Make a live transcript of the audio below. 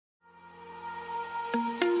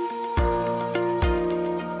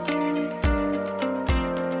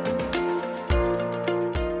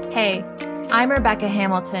Hey, I'm Rebecca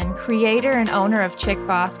Hamilton, creator and owner of Chick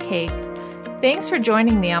Boss Cake. Thanks for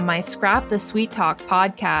joining me on my Scrap the Sweet Talk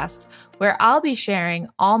podcast, where I'll be sharing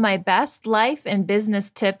all my best life and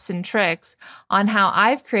business tips and tricks on how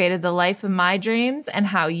I've created the life of my dreams and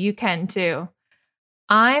how you can too.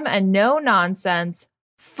 I'm a no-nonsense,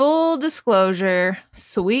 full disclosure,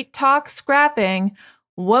 sweet talk scrapping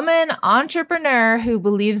woman entrepreneur who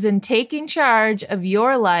believes in taking charge of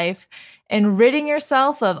your life and ridding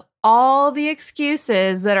yourself of all the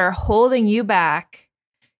excuses that are holding you back.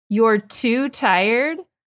 You're too tired?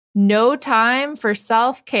 No time for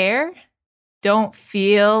self-care? Don't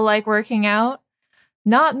feel like working out?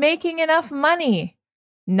 Not making enough money?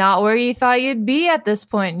 Not where you thought you'd be at this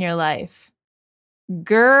point in your life?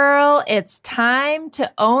 Girl, it's time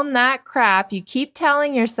to own that crap you keep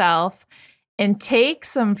telling yourself and take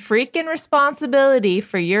some freaking responsibility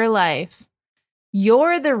for your life.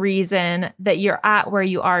 You're the reason that you're at where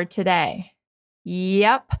you are today.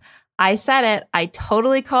 Yep, I said it. I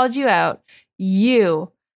totally called you out.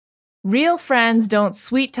 You. Real friends don't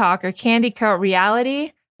sweet talk or candy coat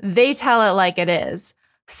reality. They tell it like it is.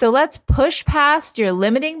 So let's push past your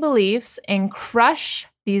limiting beliefs and crush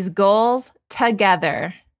these goals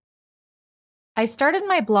together. I started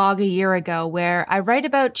my blog a year ago where I write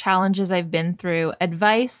about challenges I've been through,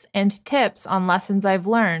 advice, and tips on lessons I've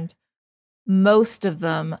learned. Most of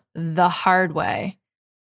them the hard way.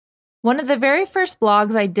 One of the very first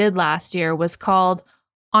blogs I did last year was called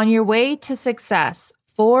On Your Way to Success,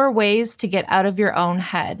 4 Ways to Get Out of Your Own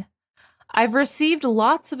Head. I've received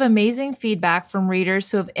lots of amazing feedback from readers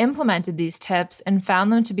who have implemented these tips and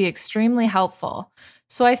found them to be extremely helpful.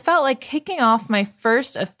 So I felt like kicking off my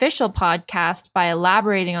first official podcast by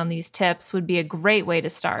elaborating on these tips would be a great way to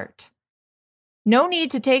start. No need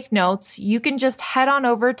to take notes. You can just head on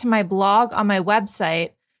over to my blog on my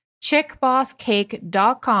website,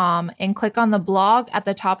 chickbosscake.com, and click on the blog at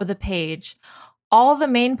the top of the page. All the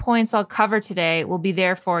main points I'll cover today will be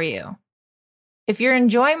there for you. If you're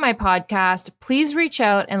enjoying my podcast, please reach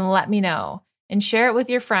out and let me know and share it with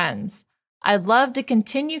your friends. I'd love to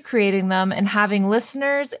continue creating them, and having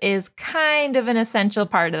listeners is kind of an essential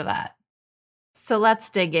part of that. So let's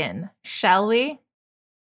dig in, shall we?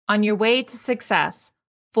 On your way to success,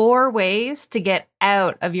 4 ways to get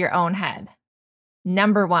out of your own head.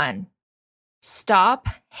 Number 1, stop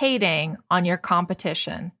hating on your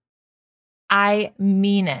competition. I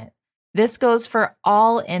mean it. This goes for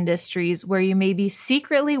all industries where you may be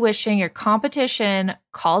secretly wishing your competition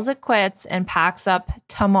calls it quits and packs up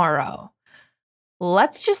tomorrow.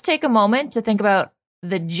 Let's just take a moment to think about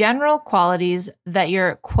the general qualities that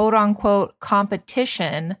your quote-unquote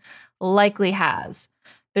competition likely has.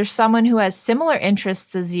 There's someone who has similar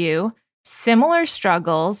interests as you, similar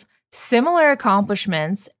struggles, similar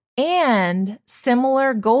accomplishments, and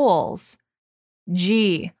similar goals.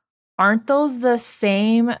 Gee, aren't those the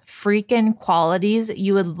same freaking qualities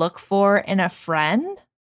you would look for in a friend?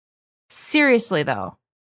 Seriously though,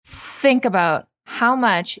 think about how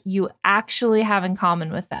much you actually have in common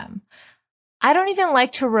with them. I don't even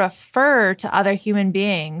like to refer to other human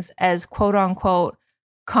beings as quote-unquote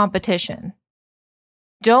competition.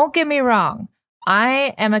 Don't get me wrong,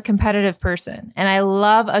 I am a competitive person and I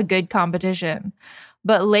love a good competition,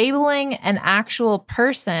 but labeling an actual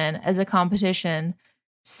person as a competition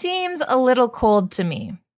seems a little cold to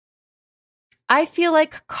me. I feel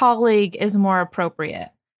like colleague is more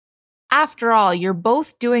appropriate. After all, you're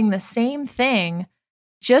both doing the same thing,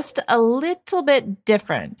 just a little bit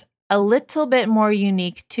different, a little bit more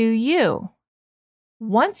unique to you.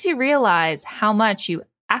 Once you realize how much you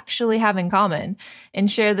actually have in common and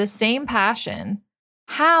share the same passion,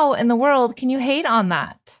 how in the world can you hate on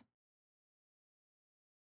that?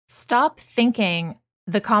 Stop thinking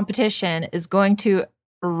the competition is going to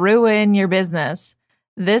ruin your business.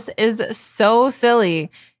 This is so silly.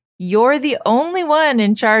 You're the only one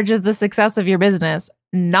in charge of the success of your business,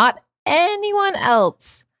 not anyone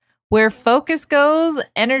else. Where focus goes,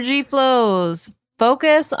 energy flows.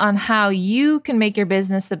 Focus on how you can make your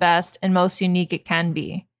business the best and most unique it can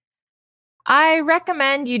be. I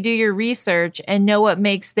recommend you do your research and know what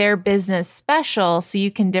makes their business special so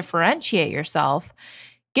you can differentiate yourself.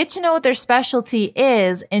 Get to know what their specialty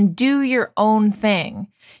is and do your own thing.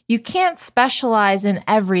 You can't specialize in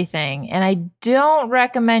everything, and I don't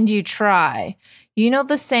recommend you try. You know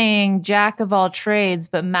the saying, jack of all trades,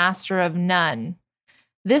 but master of none.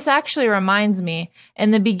 This actually reminds me,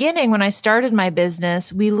 in the beginning when I started my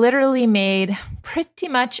business, we literally made pretty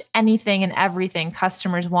much anything and everything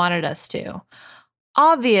customers wanted us to.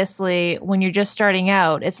 Obviously, when you're just starting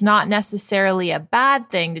out, it's not necessarily a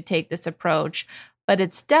bad thing to take this approach, but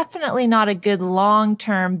it's definitely not a good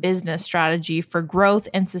long-term business strategy for growth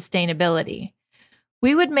and sustainability.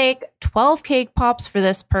 We would make 12 cake pops for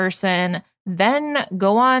this person, then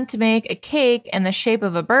go on to make a cake in the shape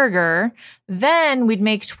of a burger. Then we'd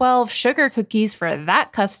make 12 sugar cookies for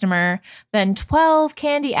that customer, then 12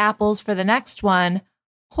 candy apples for the next one.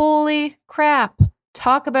 Holy crap.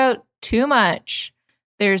 Talk about too much.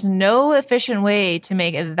 There's no efficient way to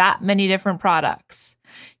make that many different products.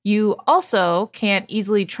 You also can't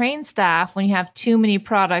easily train staff when you have too many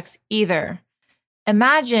products either.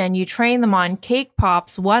 Imagine you train them on cake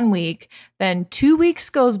pops 1 week, then 2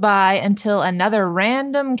 weeks goes by until another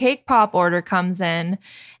random cake pop order comes in,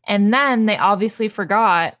 and then they obviously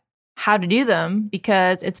forgot how to do them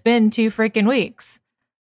because it's been 2 freaking weeks.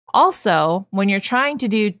 Also, when you're trying to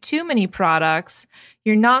do too many products,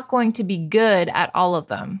 you're not going to be good at all of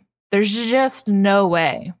them. There's just no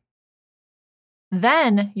way.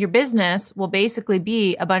 Then your business will basically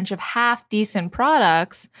be a bunch of half-decent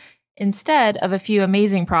products instead of a few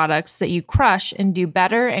amazing products that you crush and do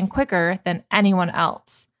better and quicker than anyone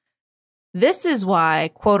else. This is why,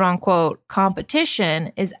 quote unquote,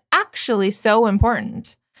 competition is actually so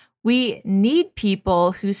important. We need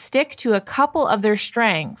people who stick to a couple of their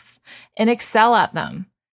strengths and excel at them.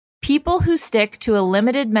 People who stick to a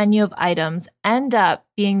limited menu of items end up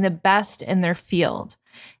being the best in their field.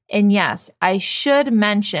 And yes, I should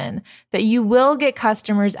mention that you will get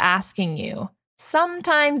customers asking you,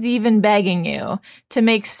 sometimes even begging you, to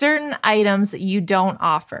make certain items that you don't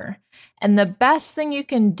offer. And the best thing you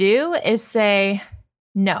can do is say,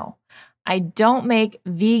 no, I don't make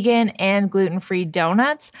vegan and gluten-free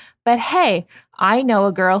donuts, but hey, I know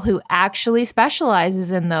a girl who actually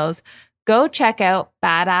specializes in those. Go check out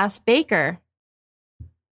Badass Baker.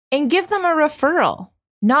 And give them a referral.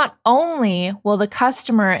 Not only will the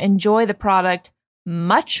customer enjoy the product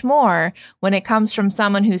much more when it comes from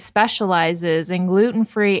someone who specializes in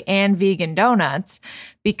gluten-free and vegan donuts,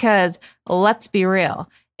 because let's be real,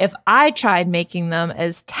 if I tried making them,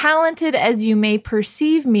 as talented as you may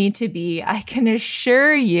perceive me to be, I can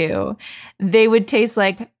assure you they would taste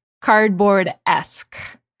like cardboard-esque.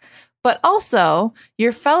 But also,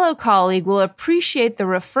 your fellow colleague will appreciate the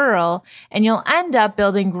referral, and you'll end up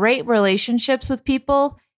building great relationships with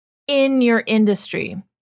people in your industry.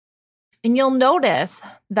 And you'll notice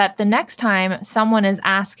that the next time someone is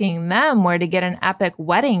asking them where to get an epic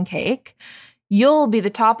wedding cake, you'll be the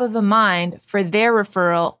top of the mind for their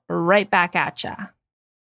referral right back at ya.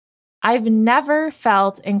 I've never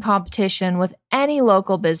felt in competition with any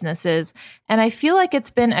local businesses, and I feel like it's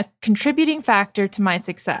been a contributing factor to my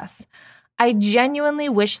success. I genuinely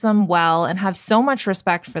wish them well and have so much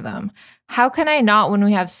respect for them. How can I not when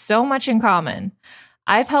we have so much in common?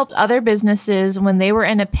 I've helped other businesses when they were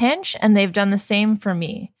in a pinch, and they've done the same for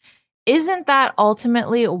me. Isn't that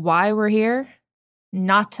ultimately why we're here?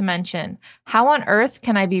 Not to mention, how on earth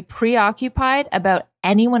can I be preoccupied about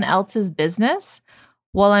anyone else's business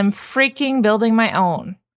while I'm freaking building my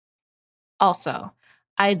own? Also,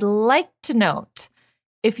 I'd like to note,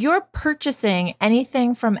 if you're purchasing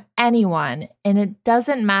anything from anyone, and it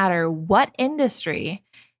doesn't matter what industry,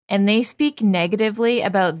 and they speak negatively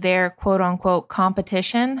about their quote-unquote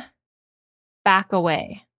competition, back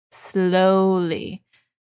away, slowly.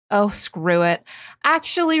 Oh, screw it.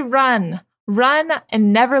 Actually run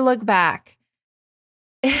and never look back.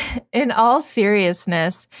 In all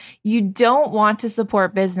seriousness, you don't want to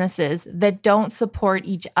support businesses that don't support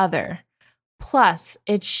each other. Plus,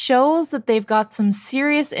 it shows that they've got some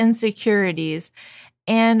serious insecurities.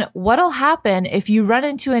 And what'll happen if you run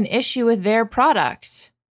into an issue with their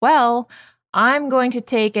product? Well, I'm going to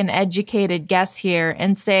take an educated guess here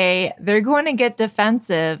and say they're going to get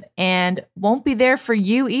defensive and won't be there for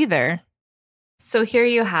you either. So here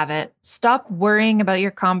you have it. Stop worrying about your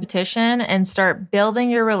competition and start building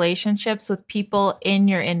your relationships with people in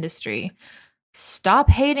your industry. Stop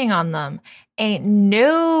hating on them. Ain't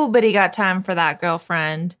nobody got time for that,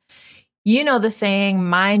 girlfriend. You know the saying,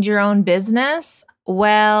 mind your own business?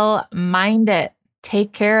 Well, mind it.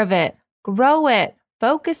 Take care of it. Grow it.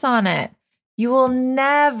 Focus on it. You will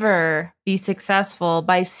never be successful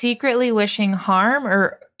by secretly wishing harm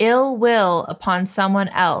or ill will upon someone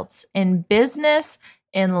else in business,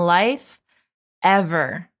 in life,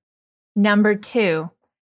 ever. Number 2,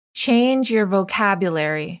 change your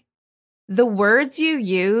vocabulary. The words you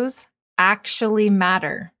use actually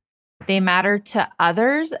matter. They matter to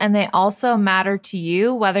others, and they also matter to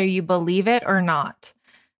you, whether you believe it or not.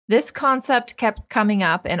 This concept kept coming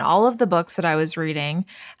up in all of the books that I was reading,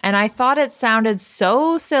 and I thought it sounded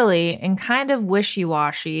so silly and kind of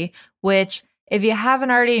wishy-washy, which, if you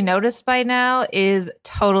haven't already noticed by now, is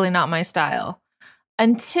totally not my style.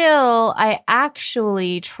 until I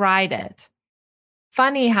actually tried it.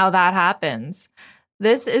 Funny how that happens.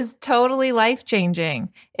 This is totally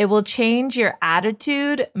life-changing. It will change your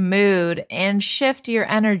attitude, mood, and shift your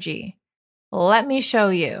energy. Let me show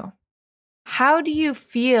you. How do you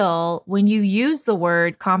feel when you use the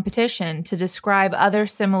word competition to describe other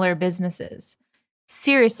similar businesses?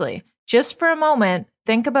 Seriously, just for a moment,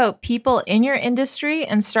 think about people in your industry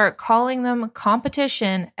and start calling them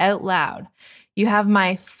competition out loud. You have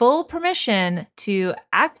my full permission to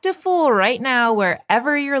act a fool right now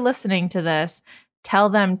wherever you're listening to this. Tell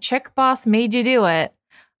them Chick Boss made you do it.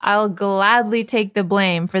 I'll gladly take the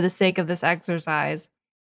blame for the sake of this exercise.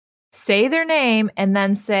 Say their name and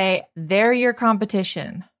then say they're your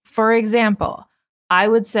competition. For example, I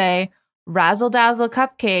would say, Razzle Dazzle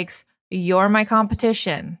Cupcakes, you're my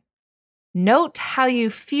competition. Note how you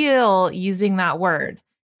feel using that word.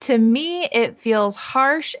 To me, it feels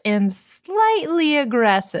harsh and slightly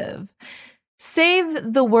aggressive.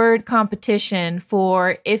 Save the word competition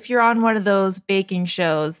for if you're on one of those baking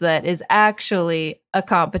shows that is actually a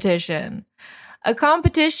competition. A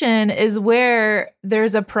competition is where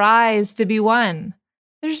there's a prize to be won.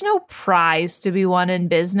 There's no prize to be won in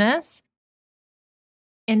business.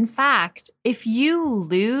 In fact, if you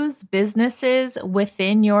lose businesses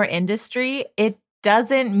within your industry, it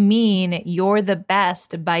doesn't mean you're the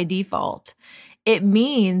best by default. It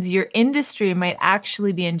means your industry might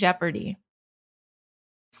actually be in jeopardy.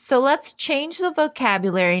 So let's change the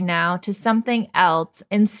vocabulary now to something else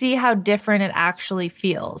and see how different it actually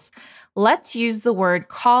feels. Let's use the word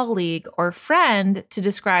colleague or friend to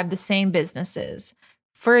describe the same businesses.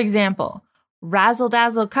 For example, Razzle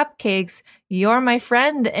Dazzle Cupcakes, you're my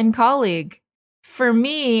friend and colleague. For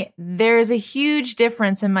me, there's a huge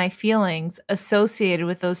difference in my feelings associated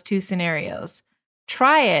with those two scenarios.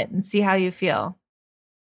 Try it and see how you feel.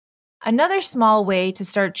 Another small way to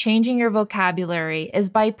start changing your vocabulary is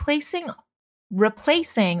by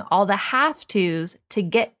replacing all the have tos to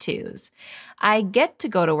get tos. I get to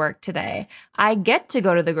go to work today. I get to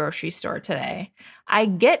go to the grocery store today. I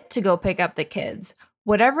get to go pick up the kids.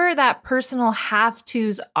 Whatever that personal have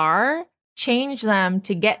tos are, change them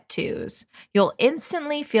to get tos. You'll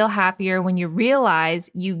instantly feel happier when you realize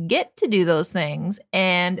you get to do those things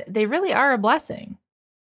and they really are a blessing.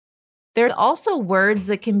 There's also words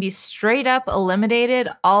that can be straight up eliminated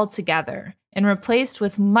altogether and replaced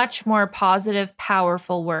with much more positive,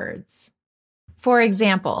 powerful words. For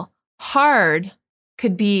example, hard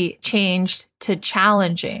could be changed to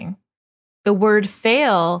challenging. The word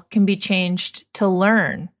fail can be changed to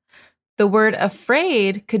learn. The word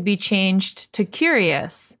afraid could be changed to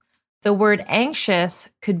curious. The word anxious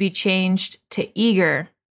could be changed to eager.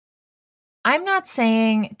 I'm not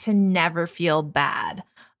saying to never feel bad.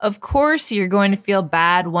 Of course, you're going to feel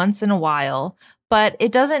bad once in a while, but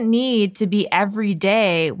it doesn't need to be every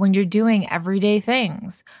day when you're doing everyday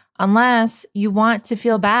things, unless you want to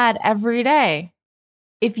feel bad every day.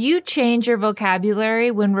 If you change your vocabulary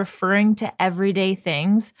when referring to everyday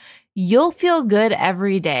things, you'll feel good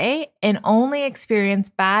every day and only experience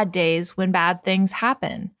bad days when bad things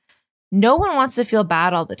happen. No one wants to feel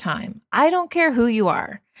bad all the time. I don't care who you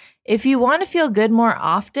are. If you want to feel good more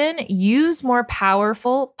often, use more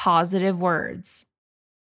powerful, positive words.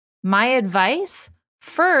 My advice?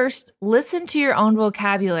 First, listen to your own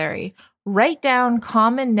vocabulary. Write down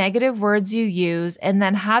common negative words you use and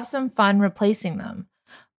then have some fun replacing them.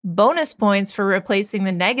 Bonus points for replacing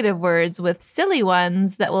the negative words with silly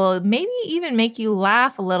ones that will maybe even make you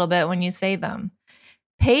laugh a little bit when you say them.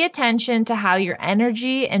 Pay attention to how your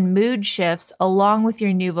energy and mood shifts along with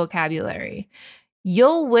your new vocabulary.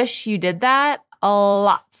 You'll wish you did that a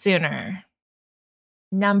lot sooner.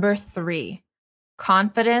 Number 3,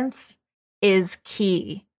 confidence is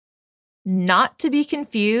key. Not to be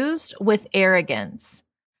confused with arrogance.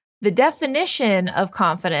 The definition of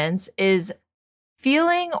confidence is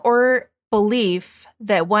feeling or belief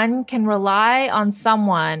that one can rely on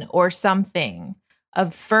someone or something,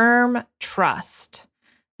 of firm trust.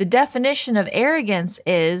 The definition of arrogance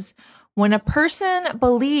is when a person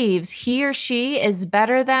believes he or she is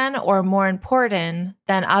better than or more important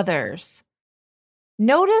than others.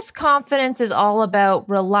 Notice confidence is all about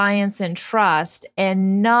reliance and trust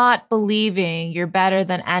and not believing you're better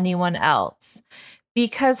than anyone else.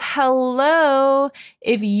 Because hello,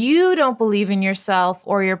 if you don't believe in yourself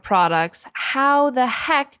or your products, how the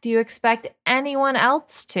heck do you expect anyone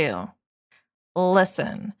else to?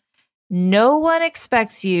 Listen. No one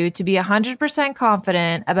expects you to be 100%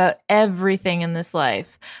 confident about everything in this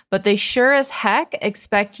life, but they sure as heck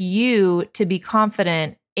expect you to be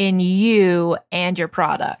confident in you and your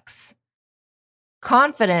products.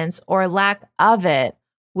 Confidence or lack of it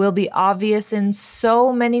will be obvious in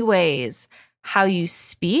so many ways: how you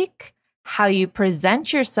speak, how you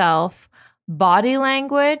present yourself, body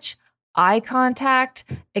language, eye contact,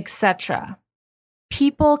 etc.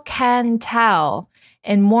 People can tell,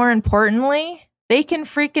 and more importantly, they can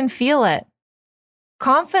freaking feel it.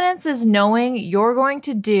 Confidence is knowing you're going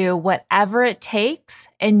to do whatever it takes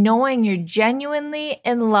and knowing you're genuinely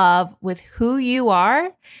in love with who you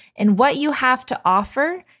are and what you have to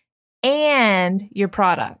offer and your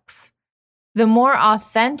products. The more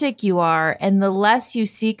authentic you are and the less you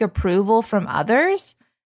seek approval from others,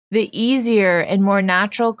 the easier and more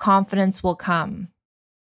natural confidence will come.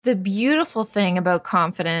 The beautiful thing about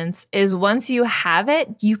confidence is once you have it,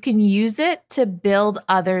 you can use it to build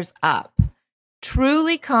others up.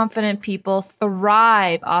 Truly confident people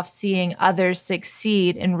thrive off seeing others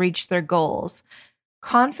succeed and reach their goals.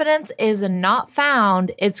 Confidence is not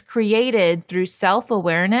found, it's created through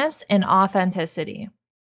self-awareness and authenticity.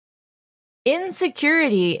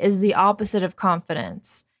 Insecurity is the opposite of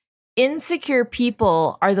confidence. Insecure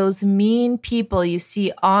people are those mean people you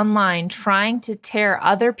see online trying to tear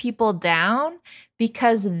other people down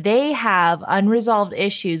because they have unresolved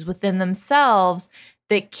issues within themselves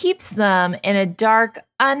that keeps them in a dark,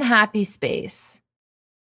 unhappy space.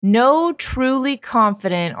 No truly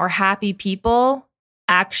confident or happy people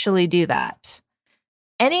actually do that.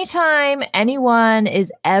 Anytime anyone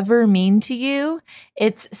is ever mean to you,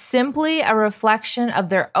 it's simply a reflection of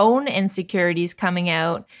their own insecurities coming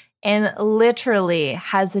out and literally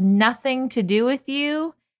has nothing to do with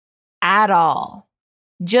you at all.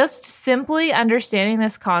 Just simply understanding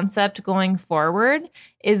this concept going forward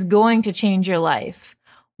is going to change your life.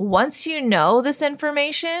 Once you know this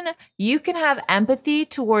information, you can have empathy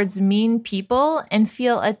towards mean people and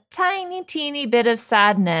feel a tiny, teeny bit of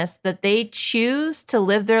sadness that they choose to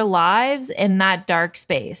live their lives in that dark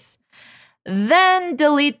space. Then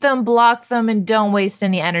delete them, block them, and don't waste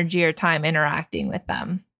any energy or time interacting with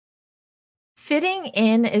them. Fitting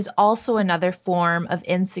in is also another form of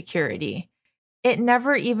insecurity. It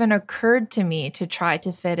never even occurred to me to try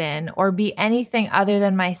to fit in or be anything other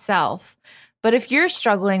than myself. But if you're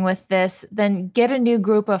struggling with this, then get a new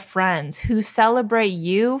group of friends who celebrate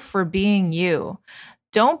you for being you.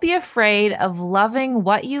 Don't be afraid of loving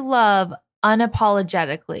what you love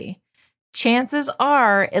unapologetically. Chances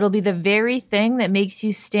are it'll be the very thing that makes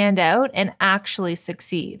you stand out and actually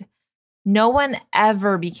succeed. No one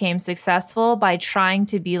ever became successful by trying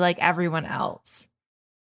to be like everyone else.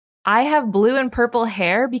 I have blue and purple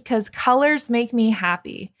hair because colors make me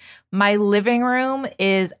happy. My living room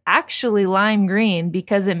is actually lime green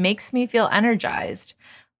because it makes me feel energized.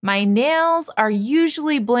 My nails are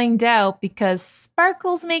usually blinged out because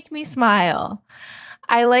sparkles make me smile.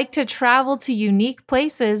 I like to travel to unique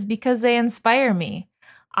places because they inspire me.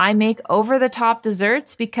 I make over-the-top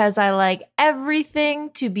desserts because I like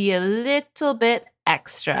everything to be a little bit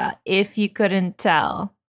extra, if you couldn't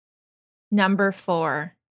tell. Number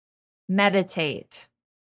 4. Meditate.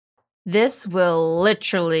 This will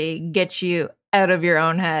literally get you out of your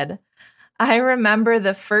own head. I remember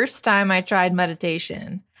the first time I tried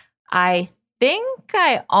meditation. I think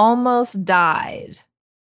I almost died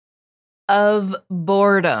of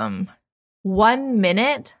boredom. 1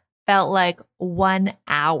 minute felt like 1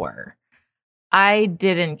 hour. I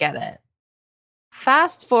didn't get it.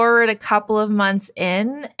 Fast forward a couple of months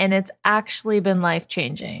in, and it's actually been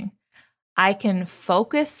life-changing. I can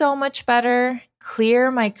focus so much better,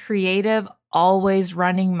 clear my creative, always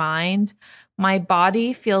running mind. My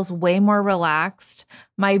body feels way more relaxed.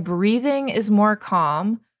 My breathing is more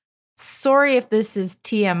calm. Sorry if this is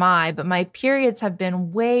TMI, but my periods have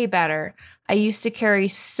been way better. I used to carry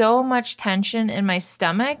so much tension in my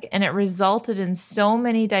stomach, and it resulted in so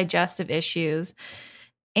many digestive issues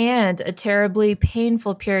and a terribly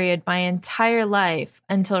painful period my entire life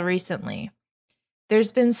until recently.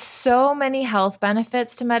 There's been so many health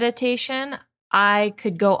benefits to meditation, I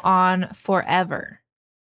could go on forever.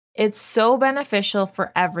 It's so beneficial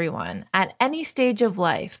for everyone at any stage of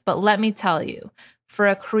life, but let me tell you, for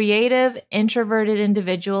a creative, introverted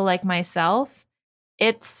individual like myself,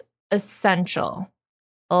 it's essential.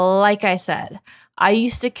 Like I said, I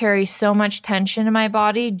used to carry so much tension in my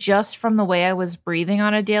body just from the way I was breathing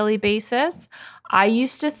on a daily basis. I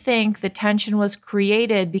used to think the tension was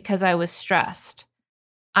created because I was stressed.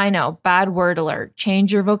 I know, bad word alert.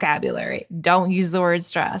 Change your vocabulary. Don't use the word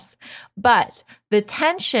stress. But the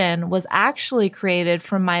tension was actually created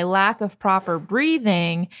from my lack of proper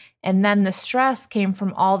breathing, and then the stress came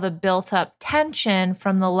from all the built-up tension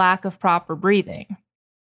from the lack of proper breathing.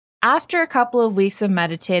 After a couple of weeks of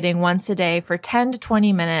meditating once a day for 10 to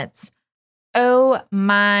 20 minutes, Oh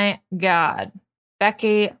my God.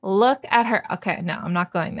 Becky, look at her. Okay, no, I'm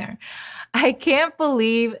not going there. I can't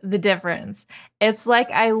believe the difference. It's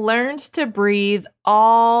like I learned to breathe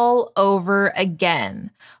all over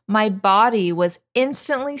again. My body was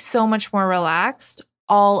instantly so much more relaxed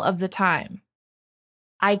all of the time.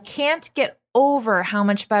 I can't get over how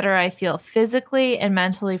much better I feel physically and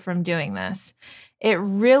mentally from doing this. It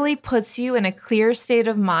really puts you in a clear state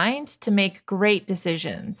of mind to make great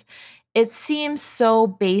decisions. It seems so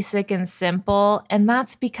basic and simple, and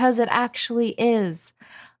that's because it actually is.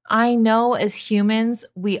 I know as humans,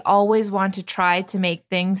 we always want to try to make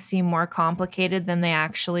things seem more complicated than they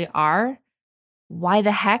actually are. Why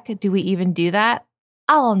the heck do we even do that?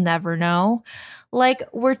 I'll never know. Like,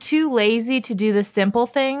 we're too lazy to do the simple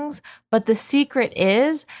things, but the secret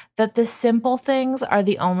is that the simple things are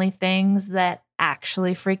the only things that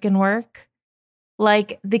actually freaking work.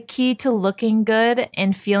 Like, the key to looking good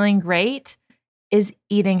and feeling great is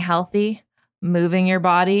eating healthy, moving your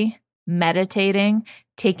body, meditating,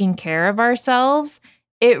 taking care of ourselves.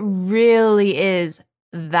 It really is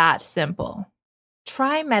that simple.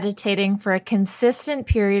 Try meditating for a consistent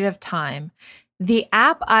period of time. The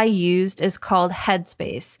app I used is called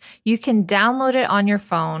Headspace. You can download it on your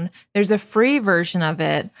phone. There's a free version of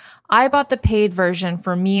it. I bought the paid version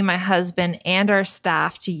for me, my husband, and our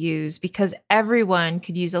staff to use because everyone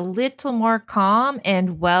could use a little more calm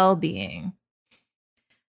and well-being.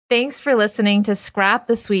 Thanks for listening to Scrap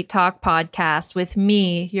the Sweet Talk podcast with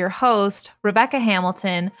me, your host, Rebecca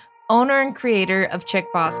Hamilton, owner and creator of Chick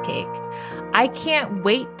Boss Cake. I can't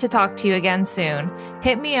wait to talk to you again soon.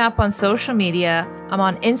 Hit me up on social media. I'm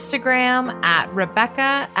on Instagram at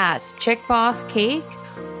Rebecca at ChickBossCake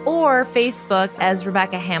or Facebook as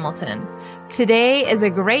Rebecca Hamilton. Today is a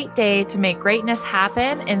great day to make greatness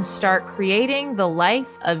happen and start creating the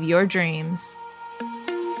life of your dreams.